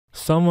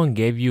someone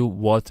gave you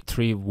what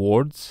 3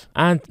 words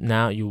and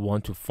now you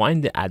want to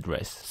find the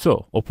address.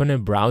 So open a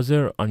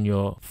browser on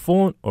your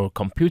phone or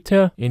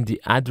computer. In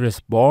the address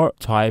bar,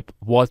 type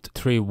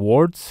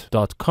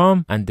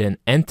WHAT3WORDS.com and then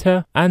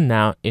enter. And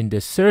now in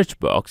the search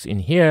box in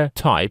here,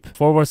 type /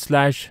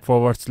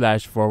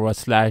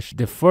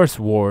 the first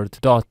word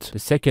dot the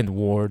second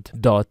word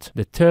dot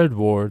the third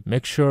word.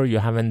 Make sure you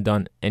haven't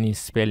done any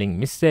spelling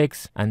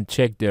mistakes and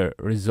check the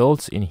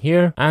results in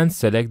here and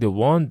select the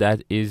one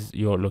that is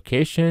your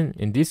location.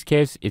 In this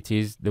case, it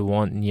is the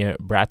one near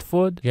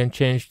Bradford. You can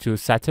change to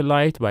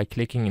satellite by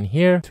clicking in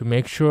here to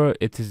make sure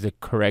it is the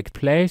correct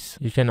place.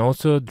 You can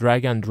also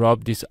drag and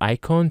drop this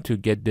icon to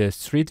get the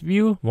street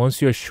view.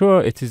 Once you're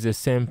sure it is the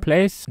same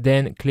place,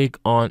 then click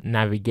on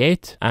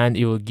navigate and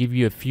it will give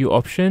you a few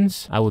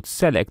options. I would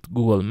select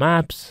Google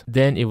Maps,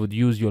 then it would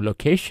use your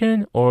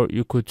location, or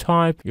you could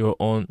type your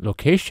own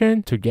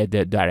location to get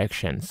the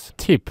directions.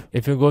 Tip: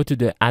 if you go to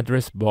the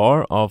address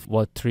bar of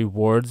what 3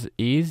 words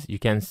is, you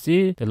can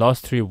see the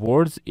last 3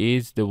 words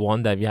is the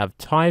one that we have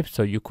typed,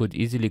 so you could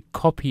easily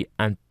copy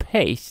and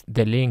paste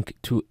the link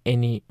to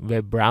any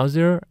web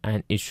browser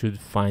and it should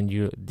find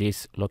you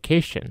this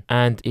location,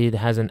 and it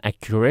has an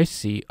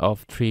accuracy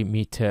of 3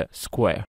 meters square.